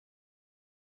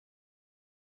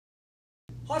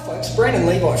Hi folks, Brandon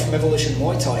Levi from Evolution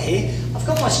Muay Thai here. I've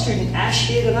got my student Ash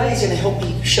here today. He's going to help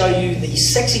me show you the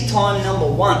sexy time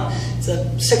 #1. It's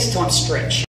a sexy time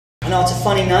stretch. I know it's a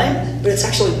funny name, but it's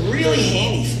actually really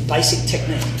handy for basic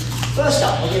technique. First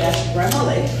up, I'll get Ash to grab my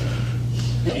leg.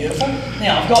 Beautiful.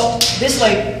 Now I've got this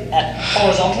leg at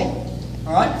horizontal,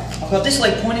 alright? I've got this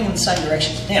leg pointing in the same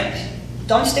direction. Now,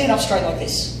 don't stand up straight like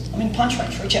this. I'm in punch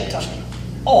range, reach out and touch me.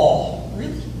 Oh,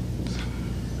 really?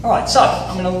 Alright, so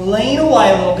I'm going to lean away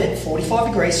a little bit, 45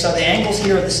 degrees, so the angles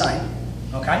here are the same,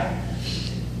 okay?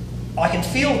 I can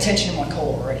feel tension in my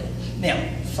core already. Now,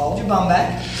 fold your bum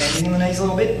back, bending the knees a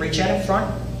little bit, reach out in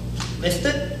front, lift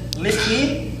it, lift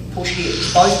here, push here,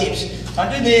 both hips.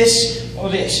 Don't do this or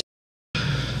this.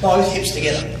 Both hips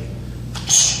together.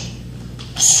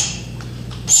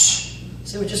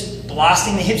 So we're just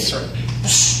blasting the hips through.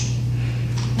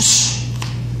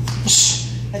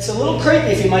 It's a little creepy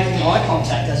if you're making eye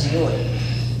contact as you do it,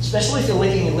 especially if you're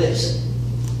licking your lips.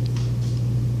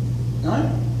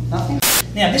 No? Nothing?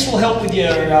 Now this will help with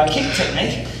your kick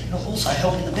technique. It'll also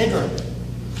help in the bedroom.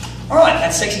 Alright,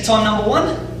 that's sexy time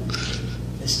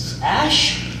 #1. This is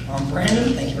Ash. I'm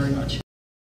Brandon. Thank you very much.